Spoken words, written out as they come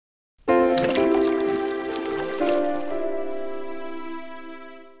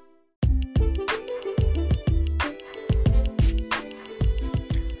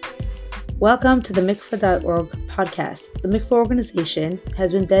Welcome to the mikvah.org podcast. The mikvah organization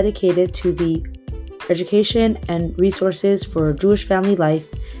has been dedicated to the education and resources for Jewish family life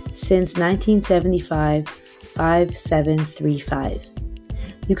since 1975, 5735.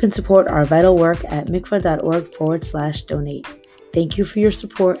 You can support our vital work at mikvah.org/donate. Thank you for your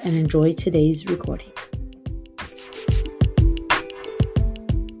support and enjoy today's recording.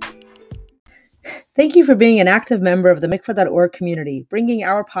 Thank you for being an active member of the mikvah.org community, bringing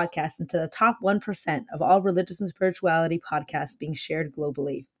our podcast into the top 1% of all religious and spirituality podcasts being shared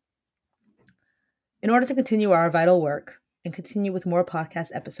globally. In order to continue our vital work and continue with more podcast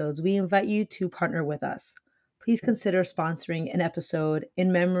episodes, we invite you to partner with us. Please consider sponsoring an episode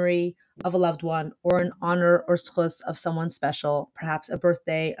in memory of a loved one or in honor or schus of someone special, perhaps a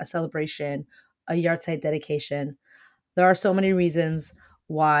birthday, a celebration, a yahrzeit dedication. There are so many reasons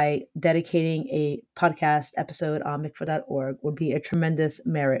why dedicating a podcast episode on mikvah.org would be a tremendous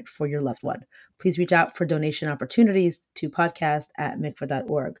merit for your loved one. Please reach out for donation opportunities to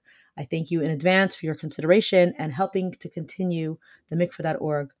podcast@mikvah.org. I thank you in advance for your consideration and helping to continue the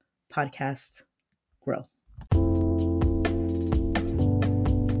mikvah.org podcast grow.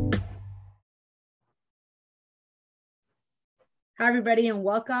 Hi, everybody, and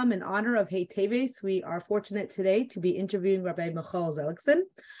welcome. In honor of Hey Teves, we are fortunate today to be interviewing Rabbi Michal Zelickson.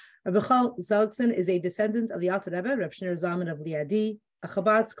 Rabbi Michal Zelickson is a descendant of the Alter Rebbe, Reb Shneur Zalman of Liadi, a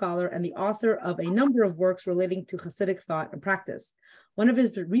Chabad scholar, and the author of a number of works relating to Hasidic thought and practice. One of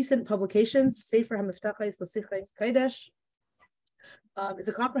his recent publications, Sefer HaMiftachos L'Sichos Kodesh, is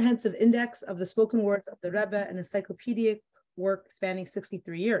a comprehensive index of the spoken words of the Rebbe, an encyclopedic work spanning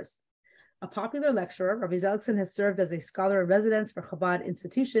 63 years. A popular lecturer, Rabbi Zelickson has served as a scholar in residence for Chabad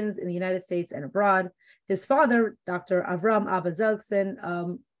institutions in the United States and abroad. His father, Dr. Avram Abba Zelickson,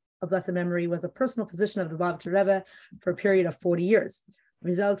 of blessed memory, was a personal physician of the Lubavitcher Rebbe for a period of 40 years.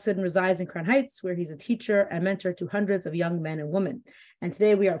 Rabbi Zelickson resides in Crown Heights, where he's a teacher and mentor to hundreds of young men and women. And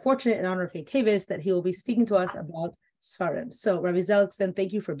today we are fortunate in honor of Hey Teves that he will be speaking to us about Sfarim. So, Rabbi Zelickson,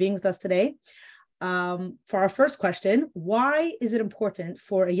 thank you for being with us today. For our first question, why is it important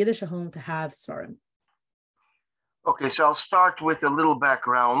for a Yiddish home to have Sfarim? Okay, so I'll start with a little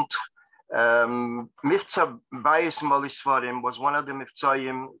background. Mivtza Bayis Mali Sfarim was one of the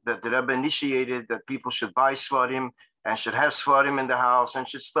Mivtzayim that the Rebbe initiated, that people should buy Sfarim and should have Sfarim in the house and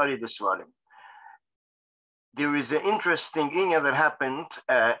should study the Sfarim. There is an interesting thing that happened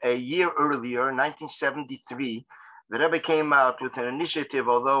a year earlier, 1973. The Rebbe came out with an initiative,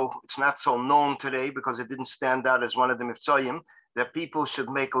 although it's not so known today because it didn't stand out as one of the Mivtzayim, that people should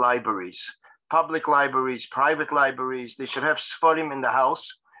make libraries, public libraries, private libraries. They should have Sfarim in the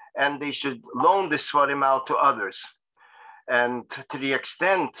house and they should loan the Sfarim out to others. And to the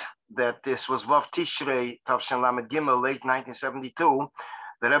extent that this was Vav Tishrei, Tavshin Lamed Gimel, late 1972,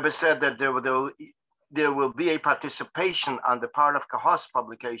 the Rebbe said that there will be a participation on the part of Kahos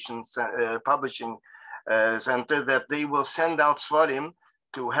Publications, Publishing Center, that they will send out Sfarim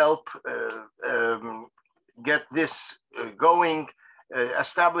to help get this going,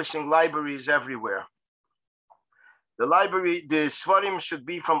 establishing libraries everywhere. The Sfarim should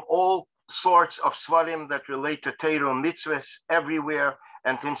be from all sorts of Sfarim that relate to Torah and mitzvahs everywhere,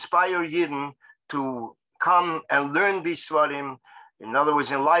 and to inspire Yidden to come and learn these Sfarim, in other words,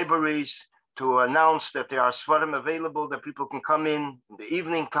 in libraries, to announce that there are Sfarim available that people can come in the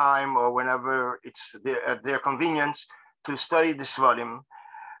evening time or whenever it's at their convenience to study the Sfarim.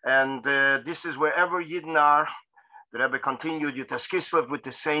 And this is wherever Yidden are. The Rebbe continued Yutas Kislev with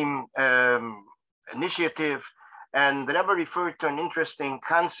the same initiative. And the Rebbe referred to an interesting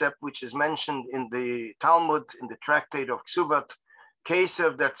concept which is mentioned in the Talmud, in the tractate of Ksubat,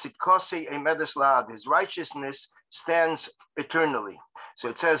 Kesev, that Tzidkosei Emedes La'ad, his righteousness stands eternally. So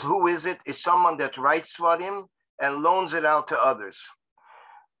it says, who is it? Is someone that writes Sfarim and loans it out to others,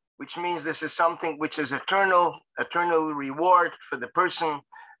 which means this is something which is eternal reward for the person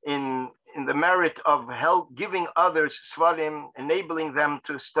in the merit of help giving others Sfarim, enabling them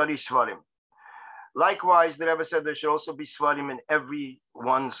to study Sfarim. Likewise, the Rebbe said there should also be Sfarim in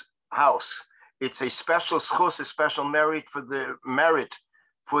everyone's house. It's a special schus, a special merit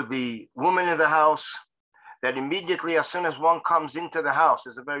for the woman in the house, that immediately as soon as one comes into the house,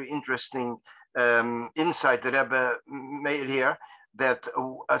 is a very interesting insight that Rebbe made here, that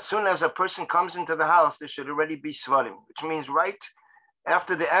as soon as a person comes into the house, there should already be Sfarim, which means right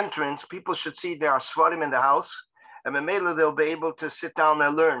after the entrance, people should see there are Sfarim in the house, and Memela they'll be able to sit down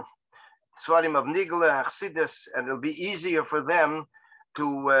and learn Sfarim of Nigla and Chassidus, and it'll be easier for them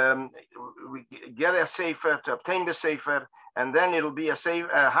to get a sefer, to obtain the sefer, and then it'll be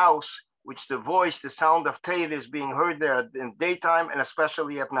a house which the voice, the sound of Torah is being heard there in daytime and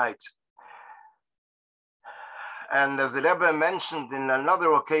especially at night. And as the Rebbe mentioned in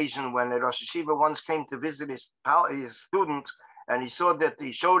another occasion, when a Rosh Yeshiva once came to visit his student, and he saw that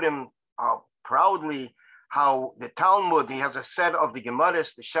he showed him proudly how the Talmud, he has a set of the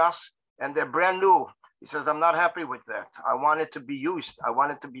Gemaras, the Shas, and they're brand new. He says, I'm not happy with that. I want it to be used. I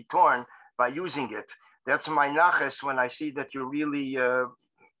want it to be torn by using it. That's my naches when I see that you're really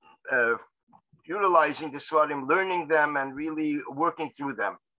utilizing the Svarim, learning them and really working through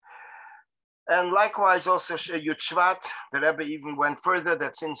them. And likewise also Yud Shvat, the Rebbe even went further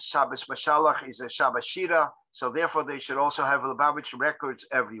that since Shabbos Bashalach is a Shabbos Shira, so therefore they should also have Lubavitch records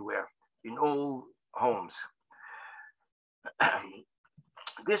everywhere in all homes.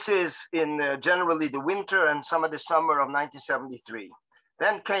 This is in generally the winter and some of the summer of 1973.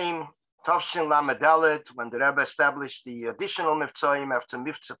 Then came Tovshin Lamed Dalet, when the Rebbe established the additional Mivtzoyim after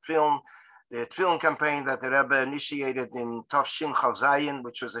Mivtza Film, the Tefillin campaign that the Rebbe initiated in Tovshin Chal Zayin,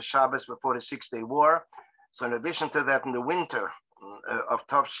 which was a Shabbos before the Six-Day War. So in addition to that, in the winter of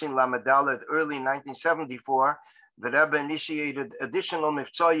Tovshin Lamed Dalet, early 1974, the Rebbe initiated additional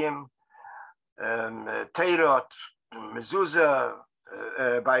Mivtzoyim, Teirot, Mezuzah,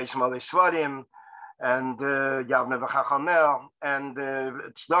 Bayis Malei Svarim, and Yavne V'Chachamer, and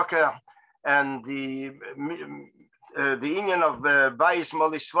Tzedakah, and the union of Bayis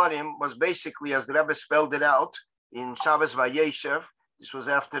Malei Svarim was basically, as the Rebbe spelled it out in Shabbos Vayeshev. This was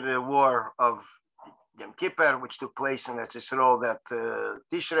after the war of Yom Kippur, which took place in Eretz Yisrael that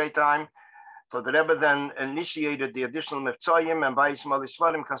Tishrei time. So the Rebbe then initiated the additional Mivtzoyim, and Bayis Malei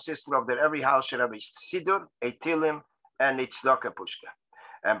Svarim consisted of that every house should have a Siddur, a Tilim, and a Tzedakah Pushka.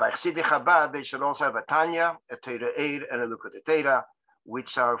 And by Chassidic Chabad, they should also have a Tanya, a Torah Eid, and a Likutei Torah,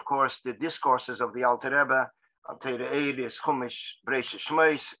 which are, of course, the discourses of the Alter Rebbe. Torah Eid is Chumash, Bereishis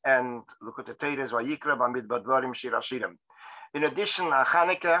Shmos, and Likutei Torah is Vayikra, Bamidbar Dvarim, Shir Hashirim. In addition, on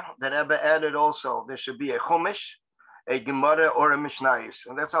Chanukah, the Rebbe added also, there should be a Chumash, a Gemara, or a Mishnayos.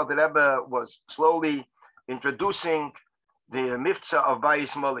 And that's how the Rebbe was slowly introducing the Mivtza of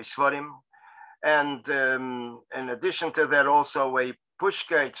Bayis Malei Svarim. And in addition to that, also a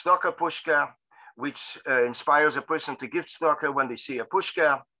Pushka, a Tzedakah Pushka, which inspires a person to give Tzedakah when they see a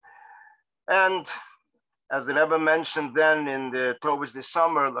Pushka. And as the Rebbe mentioned then towards the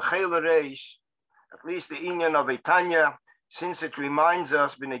summer, L'chei L'reish, at least the inyan of a Tanya, since it reminds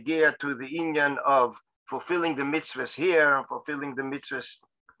us, b'negia, to the inyan of fulfilling the mitzvahs here, fulfilling the mitzvahs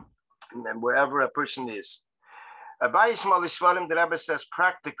and wherever a person is. Bayis Malei Svarim, the Rebbe says,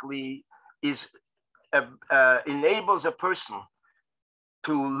 practically is enables a person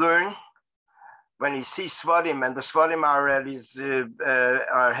to learn when he sees Svarim, and the Svarim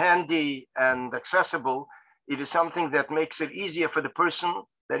are handy and accessible. It is something that makes it easier for the person,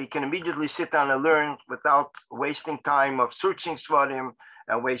 that he can immediately sit down and learn without wasting time of searching Svarim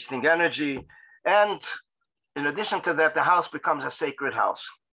and wasting energy. And in addition to that, the house becomes a sacred house.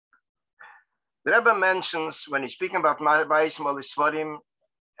 The Rebbe mentions, when he's speaking about Bayis Malei Svarim,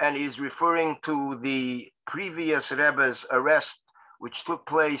 and he's referring to the previous Rebbe's arrest, which took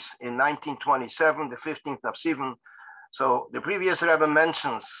place in 1927, the 15th of Sivan. So the previous Rebbe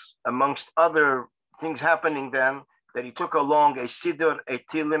mentions, amongst other things happening then, that he took along a Siddur, a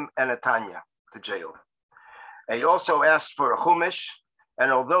Tilim, and a Tanya to jail. And he also asked for a Chumash,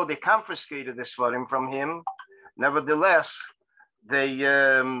 and although they confiscated this Svarim from him, nevertheless,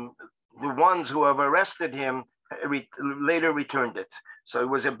 the ones who have arrested him later returned it. So it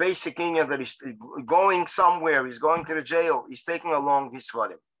was a basic inyan that he's going somewhere, he's going to the jail, he's taking along his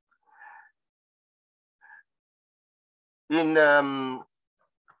Svarim.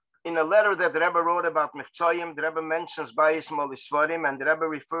 In a letter that the Rebbe wrote about Mivtzoyim, the Rebbe mentions Bayis Malei Svarim, and the Rebbe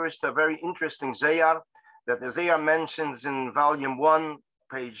refers to a very interesting Zayar that the Zayar mentions in volume 1,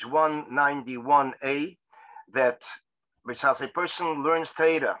 page 191a, that which has a person learns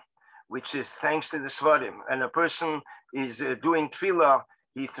Torah, which is thanks to the Svarim, and a person is doing tefillah,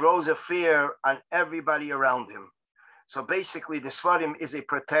 he throws a fear on everybody around him. So basically the Svarim is a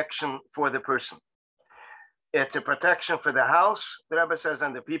protection for the person. It's a protection for the house, the Rebbe says,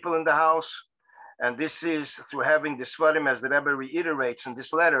 and the people in the house. And this is through having the Svarim, as the Rebbe reiterates in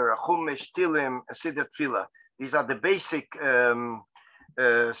this letter, a Chumash, Tilim, a Siddur Tefillah. These are the basic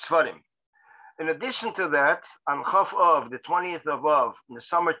Svarim. In addition to that, on Chaf Av, the 20th of Av, in the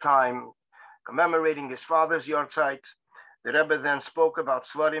summertime, commemorating his father's yahrzeit, the Rebbe then spoke about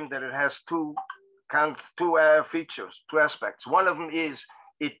Svarim, that it has two features, two aspects. One of them is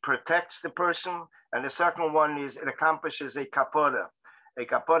it protects the person, and the second one is it accomplishes a kapara. A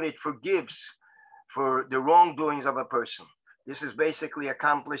kapara, it forgives for the wrongdoings of a person. This is basically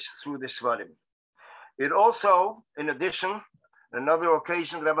accomplished through the Svarim. It also, in addition, another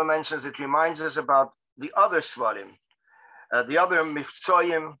occasion the Rebbe mentions, it reminds us about the other Svarim, the other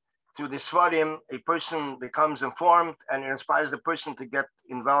Miftsoyim. Through the Svarim, a person becomes informed and it inspires the person to get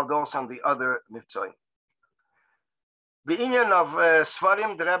involved also on the other Miftsoyim. The inyan of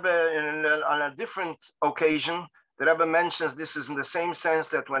Svarim, the Rebbe, on a different occasion, the Rebbe mentions this is in the same sense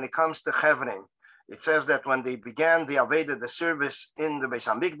that when it comes to Chevron, it says that when they began the Aveda, the service in the Beis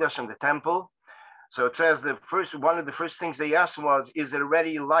HaMikdash and the temple, so it says one of the first things they asked was, is it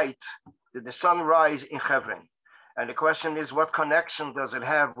already light? Did the sun rise in Chevron? And the question is, what connection does it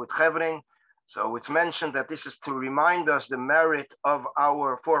have with Chevron? So it's mentioned that this is to remind us the merit of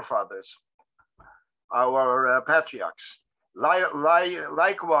our forefathers, our patriarchs.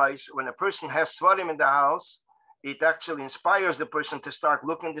 Likewise, when a person has Svarim in the house, it actually inspires the person to start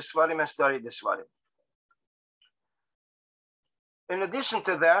looking the Svarim and study the Svarim. In addition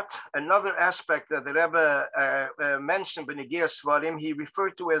to that, another aspect that the Rebbe mentioned in B'Negia Svarim, he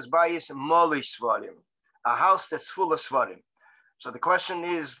referred to as Bayis Moli Svarim, a house that's full of Svarim. So the question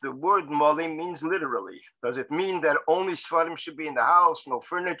is, the word Moli means literally. Does it mean that only Svarim should be in the house, no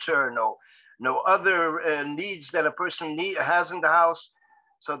furniture, no other needs that a person has in the house?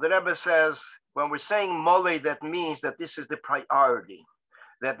 So the Rebbe says, when we're saying Moli, that means that this is the priority,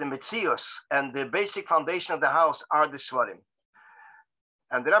 that the Metzios and the basic foundation of the house are the Svarim.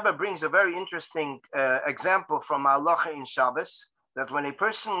 And the Rebbe brings a very interesting example from Halacha in Shabbos, that when a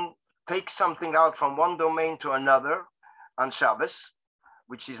person takes something out from one domain to another on Shabbos,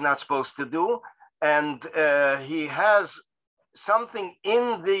 which he's not supposed to do, and he has something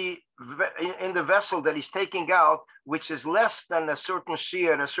in the vessel that he's taking out, which is less than a certain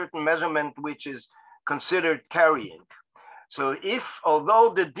shear, a certain measurement, which is considered carrying. So although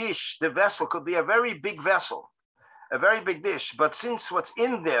the vessel could be a very big vessel, a very big dish, but since what's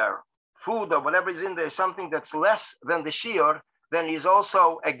in there, food or whatever is in there, is something that's less than the shear, then he's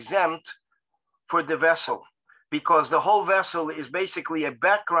also exempt for the vessel, because the whole vessel is basically a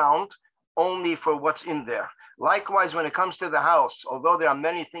background only for what's in there. Likewise, when it comes to the house, although there are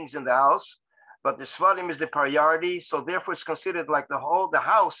many things in the house, but the Svarim is the priority, so therefore it's considered like the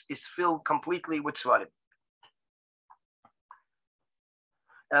house is filled completely with Svarim.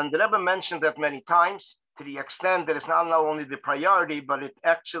 And the Rebbe mentioned that many times, to the extent that it's not only the priority, but it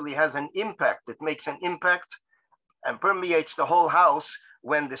actually has an impact. It makes an impact and permeates the whole house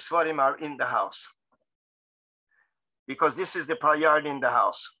when the Svarim are in the house, because this is the priority in the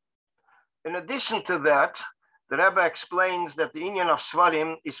house. In addition to that, the Rebbe explains that the inyan of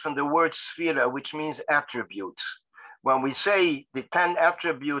Svarim is from the word Sfira, which means attributes. When we say the 10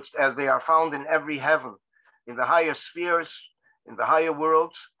 attributes as they are found in every heaven, in the higher spheres, in the higher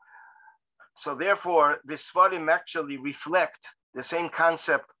worlds, so therefore the Svarim actually reflect the same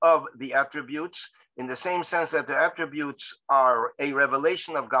concept of the attributes, in the same sense that the attributes are a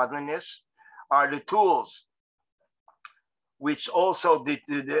revelation of godliness, are the tools which also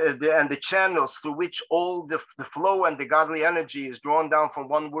the channels through which all the flow and the godly energy is drawn down from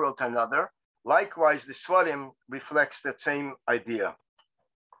one world to another. Likewise, the Svarim reflects that same idea.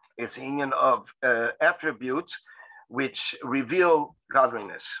 It's a union of attributes which reveal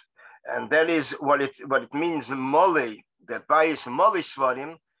godliness. And that is what it means, Mole, that Bayis Mole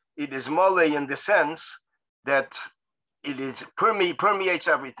Svarim, it is Mole in the sense that it is permeates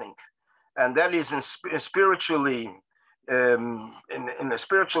everything. And that is spiritually, in a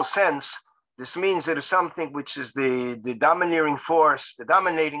spiritual sense, this means it is something which is the dominating force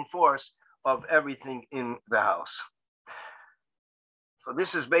of everything in the house. So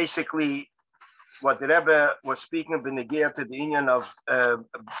this is basically what the Rebbe was speaking of in the B'Negia to the inyan of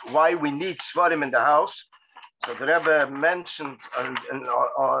why we need Svarim in the house. So the Rebbe mentioned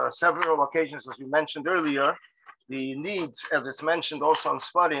on several occasions, as we mentioned earlier, the needs, as it's mentioned also on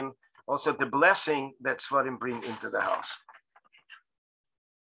Svarim, also the blessing that Svarim bring into the house.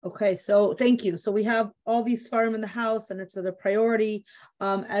 Okay, so thank you. So we have all these Svarim in the house, and it's a priority.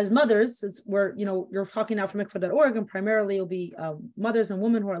 As mothers, as we're, you're talking now from mikvah.org, and primarily it'll be mothers and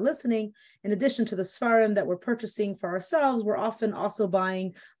women who are listening. In addition to the Svarim that we're purchasing for ourselves, we're often also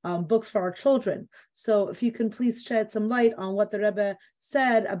buying books for our children. So if you can please shed some light on what the Rebbe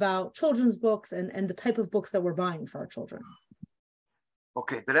said about children's books and the type of books that we're buying for our children.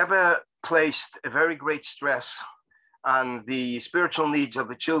 Okay, the Rebbe placed a very great stress on the spiritual needs of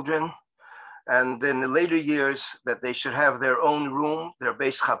the children, and in the later years that they should have their own room, their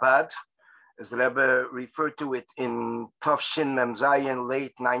Beis Chabad, as the Rebbe referred to it in Tov Shin Mem Zayin,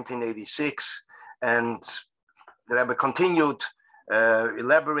 late 1986, and the Rebbe continued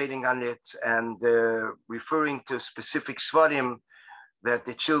elaborating on it and referring to specific Svarim that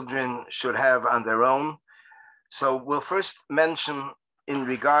the children should have on their own. So we'll first mention in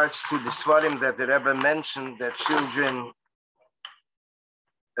regards to the Svarim that the Rebbe mentioned that children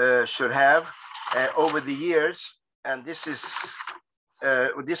should have over the years, and this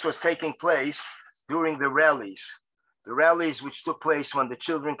was taking place during the rallies which took place when the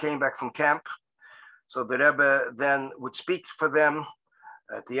children came back from camp. So the Rebbe then would speak for them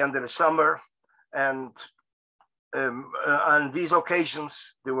at the end of the summer, and on these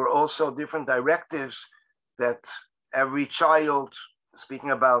occasions there were also different directives that every child,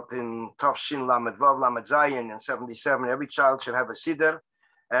 speaking about in Tafshin Lamed Vav Lamed Zayin in 77, every child should have a siddur,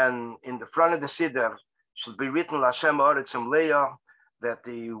 and in the front of the siddur should be written Lashem Haaretz Leah, that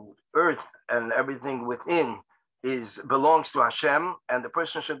the earth and everything within belongs to Hashem, and the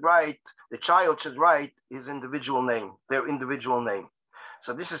person should write, the child should write his individual name, their individual name.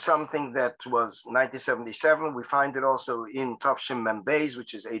 So this is something that was 1977. We find it also in Tafshim Mem Beis,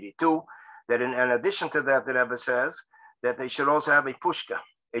 which is 82, that in addition to that, the Rebbe says that they should also have a pushka,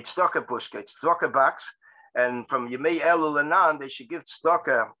 a tzedakah box, and from Yemei Elul and on, they should give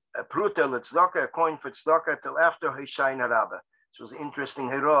tzedakah, a pruta, tzedakah, a coin for tzedakah till after Hoshaina Rabbah. So it was interesting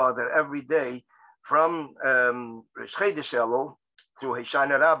hira that every day from Rosh Chodesh Elul through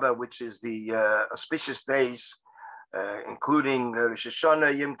Hoshaina Rabbah, which is the auspicious days, including Rosh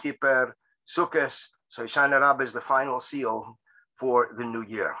Hashanah, Yom Kippur, Sukkot. So Hoshaina Rabbah is the final seal for the new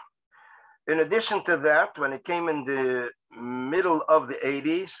year. In addition to that, when it came in the middle of the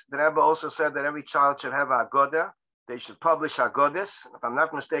 80s, the Rebbe also said that every child should have a Haggadah. They should publish Haggadahs. If I'm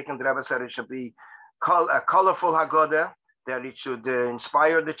not mistaken, the Rebbe said it should be a colorful Haggadah, that it should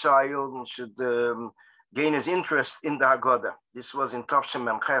inspire the child and should gain his interest in the Haggadah. This was in Tafshin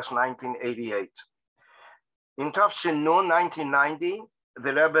Memches 1988. In Tafshin Nun 1990,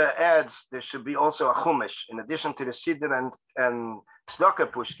 the Rebbe adds there should be also a Chumash. In addition to the Siddur and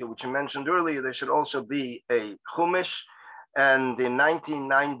Tzedakah Pushka, which you mentioned earlier, there should also be a Chumash. And in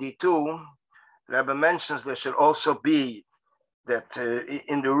 1992, the Rebbe mentions there should also be that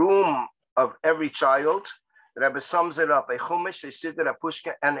in the room of every child, the Rebbe sums it up, a Chumash, a Siddur, a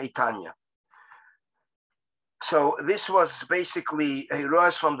Pushka, and a Tanya. So this was basically a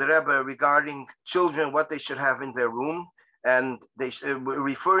hiras from the Rebbe regarding children, what they should have in their room, and they were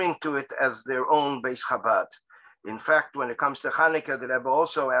referring to it as their own Beis Chabad. In fact, when it comes to Hanukkah, the Rebbe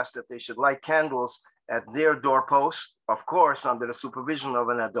also asked that they should light candles at their doorpost, of course, under the supervision of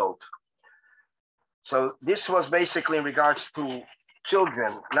an adult. So this was basically in regards to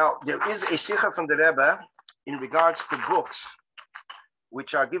children. Now, there is a sikha from the Rebbe in regards to books,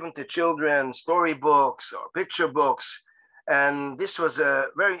 which are given to children, storybooks or picture books. And this was a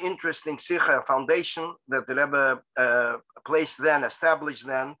very interesting sikha foundation that the Rebbe established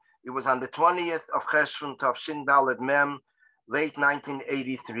then. It was on the 20th of Cheshvan Tafshin Daled Mem, late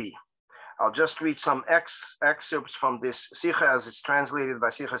 1983. I'll just read some excerpts from this sikha as it's translated by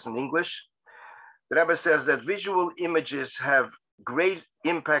sikhas in English. The Rebbe says that visual images have great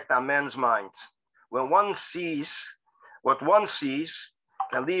impact on man's mind. When one sees, what one sees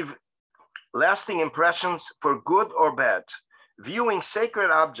can leave lasting impressions for good or bad. Viewing sacred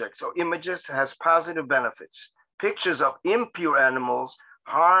objects or images has positive benefits. Pictures of impure animals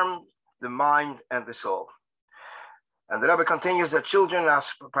harm the mind and the soul. And the Rebbe continues that children are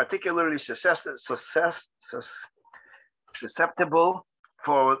particularly susceptible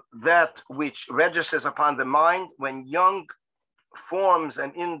for that which registers upon the mind when young forms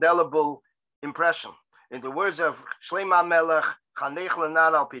an indelible impression. In the words of Shlomo Melech, Chanech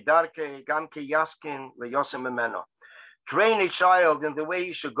lenar al pi darkei, gam ki yaskin leyosem mimeno. Train a child in the way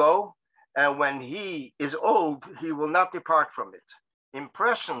he should go, and when he is old, he will not depart from it.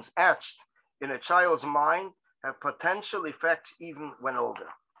 Impressions etched in a child's mind have potential effects even when older.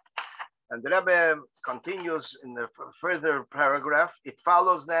 And the Rebbe continues in the further paragraph. It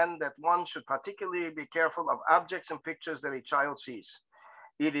follows then that one should particularly be careful of objects and pictures that a child sees.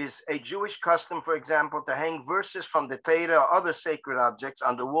 It is a Jewish custom, for example, to hang verses from the Torah or other sacred objects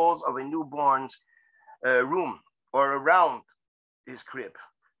on the walls of a newborn's room or around his crib.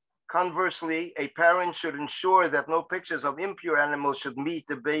 Conversely, a parent should ensure that no pictures of impure animals should meet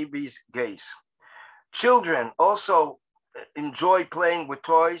the baby's gaze. Children also enjoy playing with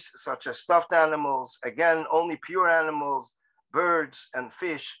toys such as stuffed animals. Again, only pure animals, birds, and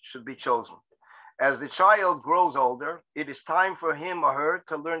fish should be chosen. As the child grows older, it is time for him or her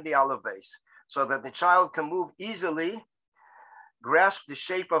to learn the aleph beis, so that the child can move easily, grasp the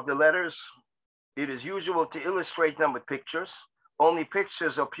shape of the letters. It is usual to illustrate them with pictures. Only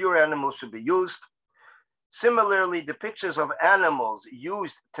pictures of pure animals should be used. Similarly, the pictures of animals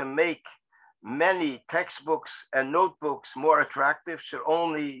used to make many textbooks and notebooks more attractive should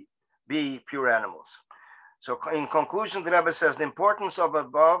only be pure animals. So in conclusion, the Rebbe says the importance of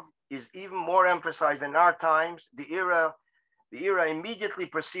above is even more emphasized in our times, the era immediately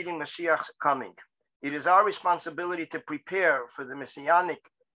preceding Mashiach's coming. It is our responsibility to prepare for the Messianic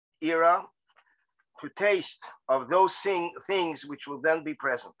era, to taste of those things which will then be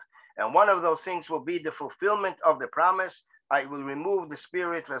present. And one of those things will be the fulfillment of the promise. I will remove the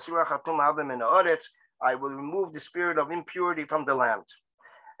spirit, I will remove the spirit of impurity from the land.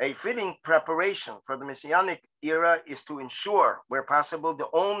 A fitting preparation for the Messianic era is to ensure, where possible, that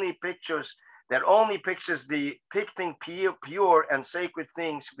only pictures depicting pure and sacred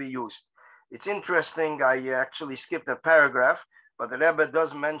things be used. It's interesting, I actually skipped a paragraph, but the Rebbe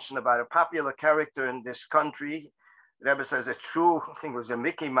does mention about a popular character in this country. The Rebbe says I think it was a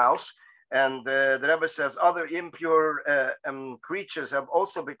Mickey Mouse. And the Rebbe says other impure creatures have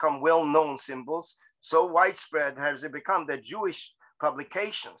also become well-known symbols. So widespread has it become that Jewish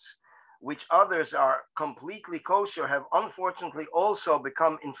publications, which others are completely kosher, have unfortunately also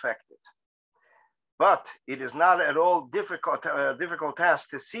become infected. But it is not at all difficult task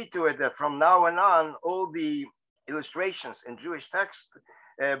to see to it that from now on, all the illustrations in Jewish text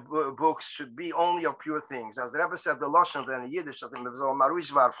books should be only of pure things. As the Rebbe said, the Lashon and the Yiddish, the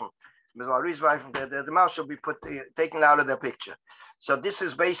mouse should be taken out of the picture. So this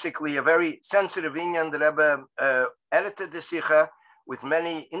is basically a very sensitive inyan. The Rebbe edited the Sikha with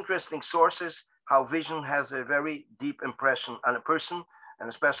many interesting sources, how vision has a very deep impression on a person, and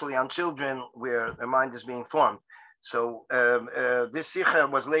especially on children where their mind is being formed. So this Sikha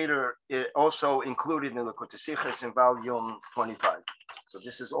was later also included in the Likutei Sichos in volume 25. So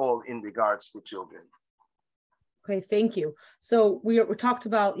this is all in regards to children. Okay, thank you. So we talked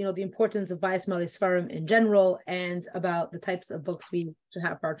about, the importance of Bayis Malei Sfarim in general, and about the types of books we should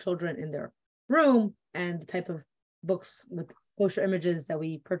have for our children in their room, and the type of books with kosher images that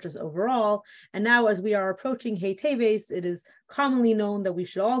we purchase overall. And now, as we are approaching Hey Teves, it is commonly known that we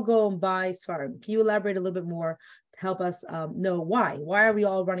should all go and buy Sfarim. Can you elaborate a little bit more to help us know why? Why are we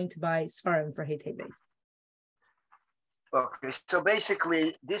all running to buy Sfarim for Hey Teves? Okay, so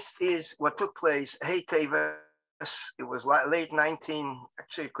basically, this is what took place. Hey Teves. It was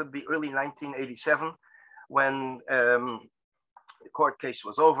it could be early 1987, when the court case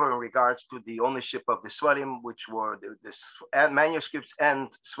was over in regards to the ownership of the Svarim, which were the manuscripts and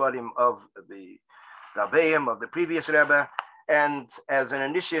Svarim of the Rabbeim of the previous Rebbe. And as an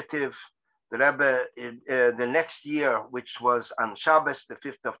initiative, the Rebbe, the next year, which was on Shabbos, the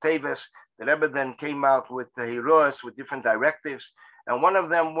 5th of Teves, the Rebbe then came out with the Hiroas with different directives. And one of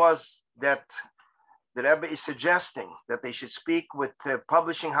them was that the Rebbe is suggesting that they should speak with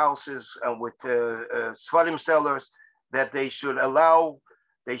publishing houses and with Svarim sellers, that they should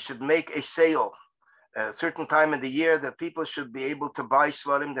make a sale a certain time in the year, that people should be able to buy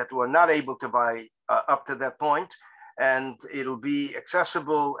Svarim that were not able to buy up to that point, and it'll be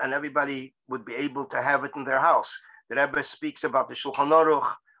accessible and everybody would be able to have it in their house. The Rebbe speaks about the Shulchan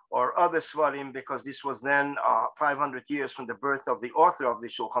Aruch or other Svarim, because this was then 500 years from the birth of the author of the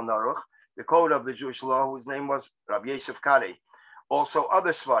Shulchan Aruch, the code of the Jewish law, whose name was Rabbi Yosef Kari. Also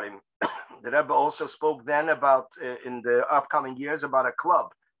other Svarim. The Rebbe also spoke then about, in the upcoming years, about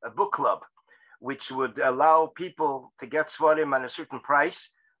a book club, which would allow people to get Svarim at a certain price,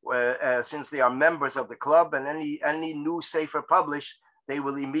 since they are members of the club, and any new sefer published, they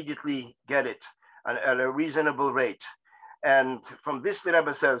will immediately get it at a reasonable rate. And from this, the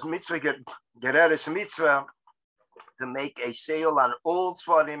Rebbe says, mitzvah gereres mitzvah, to make a sale on all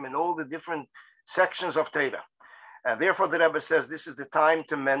Svarim and all the different sections of Torah. And therefore, the Rebbe says this is the time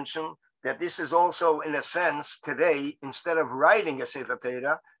to mention that this is also, in a sense, today, instead of writing a Sefer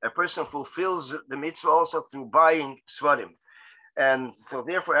Torah, a person fulfills the mitzvah also through buying Svarim. And so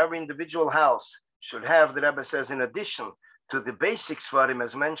therefore, every individual house should have, the Rebbe says, in addition to the basic Svarim,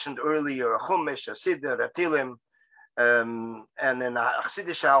 as mentioned earlier, a Chumash, a Siddur, a Tilim, and in a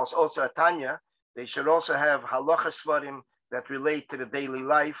Chassidish house, also a Tanya, they should also have halacha Svarim that relate to the daily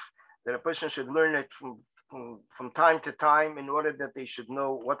life, that a person should learn it from time to time in order that they should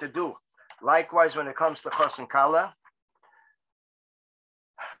know what to do. Likewise, when it comes to Chas and Kala,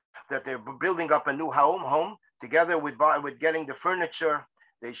 that they're building up a new home together with getting the furniture,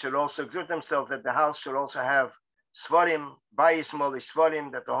 they should also exert themselves that the house should also have Svarim, Bayis Malei Sfarim,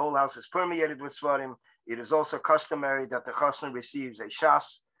 that the whole house is permeated with Svarim. It is also customary that the Chassan receives a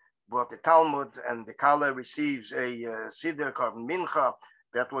Shas, brought the Talmud, and the Kala receives a Siddur, Karban Mincha.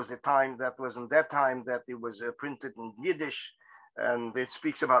 That was in that time that it was printed in Yiddish, and it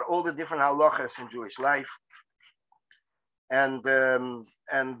speaks about all the different halachas in Jewish life. And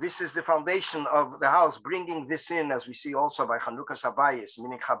this is the foundation of the house, bringing this in, as we see also by Chanukas Habayis,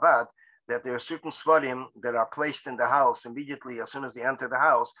 meaning Chabad, that there are certain svarim that are placed in the house immediately as soon as they enter the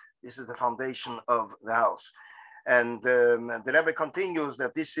house. This is the foundation of the house. And the Rebbe continues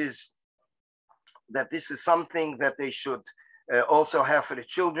that this is something that they should also have for the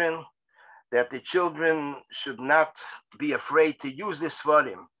children, that the children should not be afraid to use this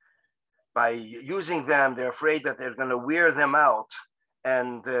svarim. By using them, they're afraid that they're going to wear them out,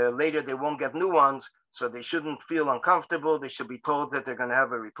 and later they won't get new ones, so they shouldn't feel uncomfortable. They should be told that they're going to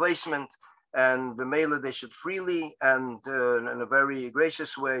have a replacement, and the mailer they should freely and in a very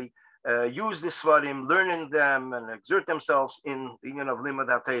gracious way use this svarim, learning them and exert themselves in the union of Limud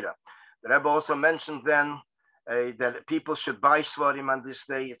HaTorah. The Rebbe also mentioned then that people should buy svarim on this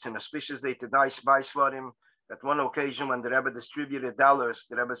day. It's an auspicious day to buy svarim. At one occasion, when the Rebbe distributed dollars,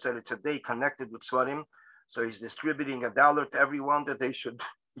 the Rebbe said it's a day connected with svarim. So he's distributing $1 to everyone, that they should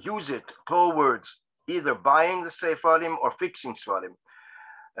use it towards either buying the sefarim or fixing svarim.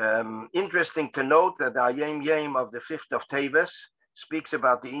 Interesting to note that the Hayom Yom of the 5th of Teves speaks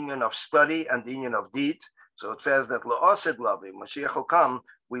about the union of study and the union of deed. So it says that La'ased Lavi, Mashiach will come,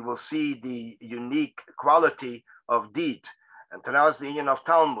 we will see the unique quality of deed. And Tanah is the union of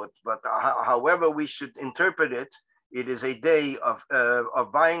Talmud. But however we should interpret it, it is a day of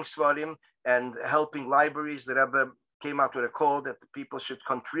buying svarim and helping libraries. The Rebbe came out with a call that the people should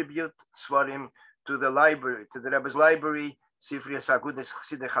contribute svarim to the library, to the Rebbe's library, Sifriyas Agudas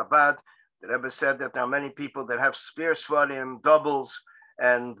Chassidei Chabad. The Rebbe said that there are many people that have spare svarim, doubles,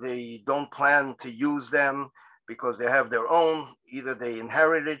 and they don't plan to use them because they have their own. Either they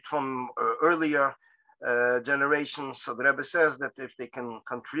inherited from earlier generations. So the Rebbe says that if they can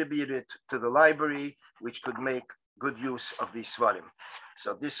contribute it to the library, which could make good use of these svarim.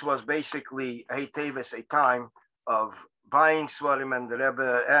 So this was basically Hey Teves, a time of buying svarim, and the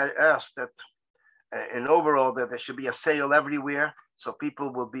Rebbe asked that in overall that there should be a sale everywhere, so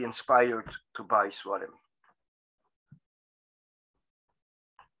people will be inspired to buy svarim.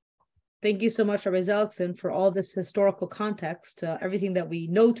 Thank you so much, Rabbi Zalkson, for all this historical context, everything that we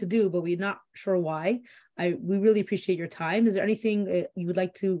know to do, but we're not sure why. We really appreciate your time. Is there anything you would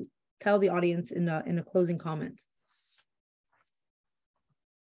like to tell the audience in a closing comment?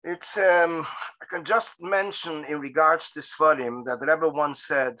 It's I can just mention in regards to svarim that the Rebbe once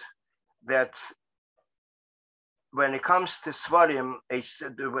said that when it comes to svarim,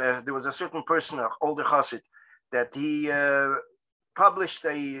 there was a certain person, an older chassid, that he published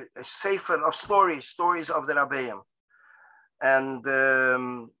a sefer of stories of the Rabbeim, and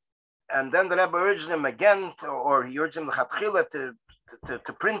then the Rebbe urged him again, or he urged him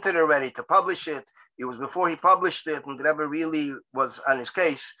to print it already, to publish it. It was before he published it, and the Rebbe really was on his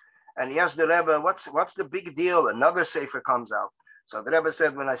case, and he asked the Rebbe, "What's the big deal? Another sefer comes out." So the Rebbe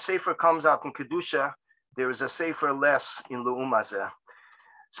said, "When a sefer comes out in Kedusha, there is a sefer less in Lu'um Hazeh."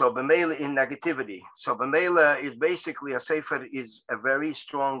 So B'meila in negativity. So B'meila is basically a sefer is a very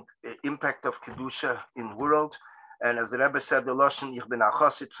strong impact of Kedusha in the world. And as the Rebbe said, the Lashon, ich bin a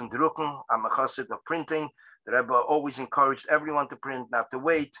chassid von drucken, I'm a chassid of printing. The Rebbe always encouraged everyone to print, not to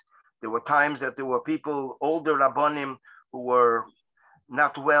wait. There were times that there were people, older Rabbonim, who were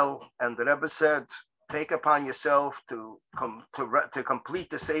not well. And the Rebbe said, take upon yourself to complete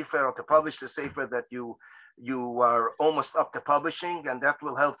the sefer or to publish the sefer that you are almost up to publishing, and that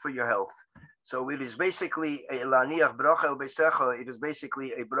will help for your health. So it is basically a laniach bracha el beisecha. It is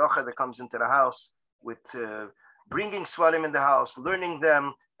basically a bracha that comes into the house with bringing svarim in the house, learning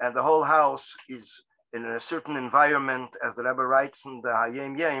them, and the whole house is in a certain environment, as the Rebbe writes in the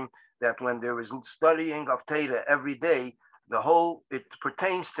Hayom Yom, that when there is studying of Torah every day, it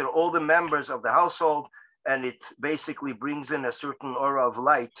pertains to all the members of the household, and it basically brings in a certain aura of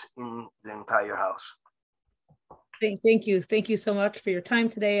light in the entire house. Thank you so much for your time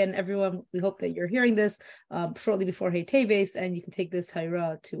today, and everyone. We hope that you're hearing this shortly before Hey Teves, and you can take this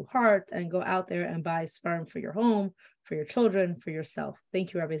Hayra to heart and go out there and buy Sfarim for your home, for your children, for yourself.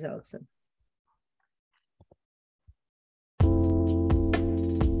 Thank you, Rabbi Zalkson.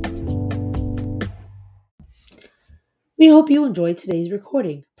 We hope you enjoyed today's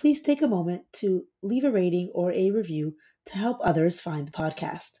recording. Please take a moment to leave a rating or a review to help others find the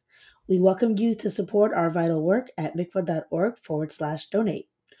podcast. We welcome you to support our vital work at mikvah.org/donate.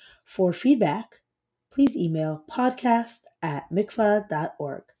 For feedback, please email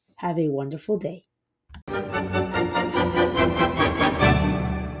podcast@mikvah.org. Have a wonderful day.